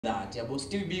that. Yeah, but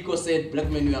Steve Biko said, black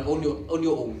men, you are on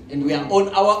your own, and we are on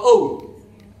our own.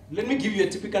 Let me give you a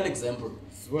typical example.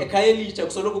 Khayelitsha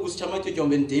kusoloko kusichama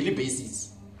on daily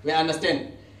basis. We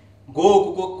understand.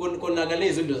 Go konakale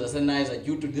izinto zaseNiger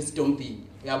due to this storm thing.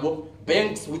 Yabo,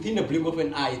 banks within a blink of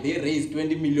an eye, they raised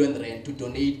 20 million rand to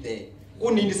donate there.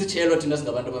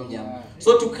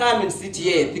 So to come and sit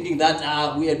here thinking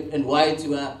that we are and white,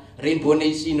 we are Rainbow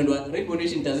Nation, and Rainbow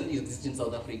Nation doesn't exist in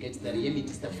South Africa. It's the reality,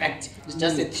 it's the fact. It's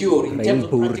just a theory. In terms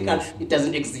of practical, it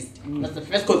doesn't exist. That's the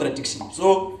first contradiction.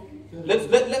 So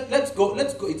let's go.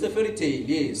 It's a fairy tale,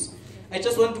 yes. I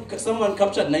just want to. Someone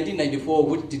captured 1994,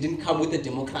 which didn't come with a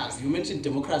democracy. You mentioned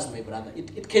democracy, my brother.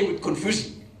 It came with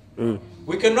confusion.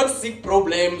 We cannot seek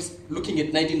problems looking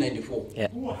at 1994. Yeah.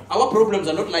 Our problems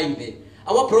are not lying there.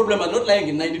 Our problems are not lying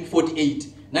in 1948.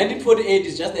 1948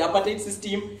 is just the apartheid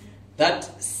system, that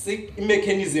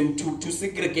mechanism to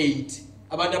segregate.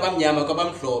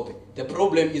 The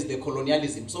problem is the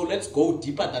colonialism. So let's go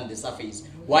deeper than the surface.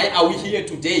 Why are we here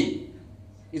today?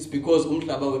 It's because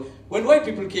when white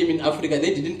people came in Africa,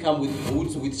 they didn't come with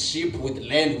goods, with sheep, with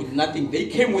land, with nothing. They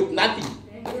came with nothing.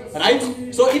 Right?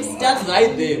 So it starts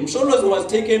right there. Msholos was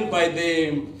taken by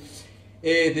the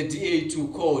DA to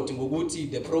court.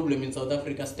 The problem in South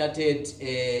Africa started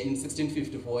in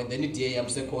 1654, and then the DA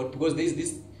court, because there's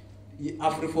this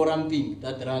AfriForum thing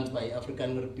that runs by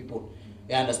African people.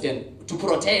 You understand? To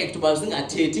protect, that's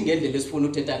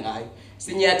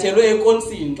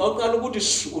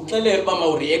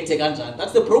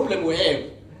the problem we have.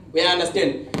 We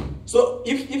understand? So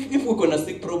if we're gonna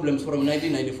seek problems from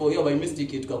 1994, you by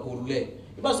mistake it kakule.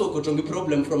 If I saw a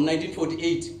problem from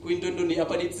 1948,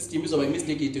 apartheid system is by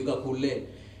mistake it kakule.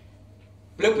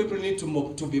 Black people need to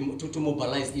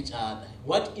mobilize each other.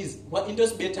 What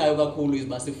interest better is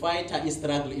but the fighter is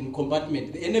struggling in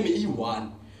combatment. The enemy is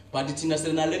one, but it's in a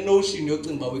notion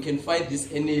but we can fight this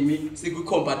enemy single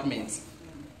combatments.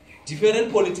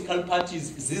 Different political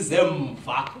parties zizem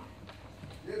fa.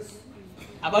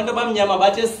 I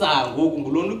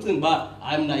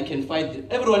can fight.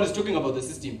 Everyone is talking about the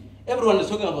system. Everyone is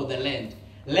talking about the land.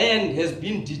 Land has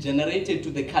been degenerated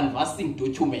to the canvassing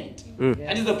document.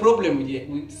 That is the problem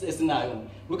with scenario.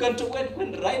 We can talk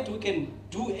we can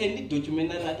do any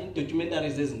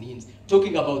documentaries as means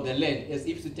talking about the land as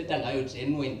if it's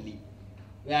genuinely.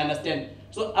 We understand.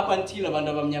 So up until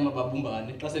abandabamnyama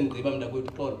babumbane,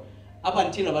 up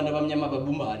until abandabamnyama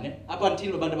babumbane, up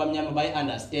until abandabamnyama by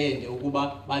understand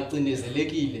ukuba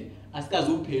bacinezelekile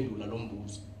asikazuphendula lo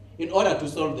mbuzo. In order to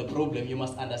solve the problem, you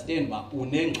must understand ba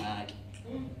unengxaki.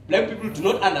 Black people do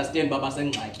not understand baba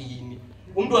sengxakini.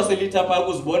 Umuntu waselitha pha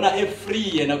kuzibona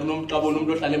free yena kunomqabo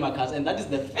nomuntu ohlala emakhaya, and that is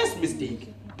the first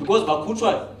mistake, because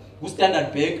bakhutshwa ku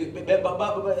standard bank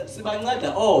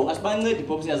sibanceda asibancedi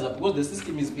popsiyaza because the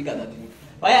system is bigger than you.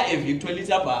 Baya evictual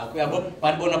litha pha uyabo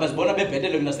but bona bazibona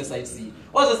bebhetele kuna side C.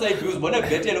 Ose side B uzibona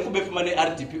bebhetele kube fumane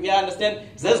RDP. You understand?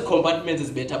 These compartments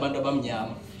is better abantu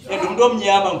abamnyama. And umuntu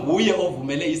omnyama nguye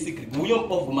ovumele isecret, nguye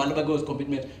ovumala because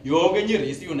commitment yonke enye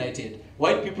race united.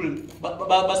 White people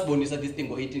basibonisa this thing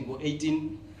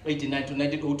go-1889 to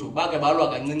 1902 bake balwa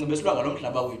kancinci besilwa ngalo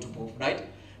mhlaba wethu phofu, right?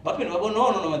 Baphinde babona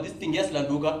no this thing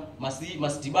yasilanduka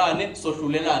masidibane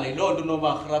sohlulelane lo nto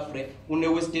noba Grafre une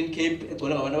Western Cape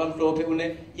egcwele ngabantu abamhlophe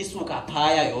une isuka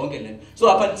phaya yonke le. So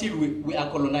up until we are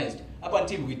colonized, up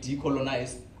until we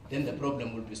decolonize, then the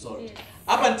problem will be solved.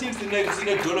 Up until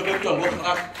sinejolo bekuthiwa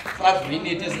ngo-Graf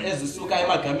Renet ezisuka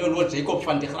emagameni wo-Jacob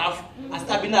van der Graaf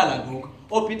astabinala nduka.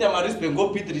 Peter Marisburg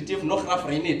ngo-Piet Retief no-Graf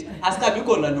Renet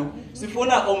astabikho nduka.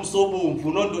 Sifuna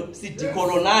omsobomvu nonto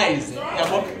si-decolonize.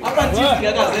 Yabo up until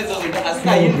singakazenza zonto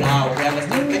asikayindawo.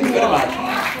 Thank you very much.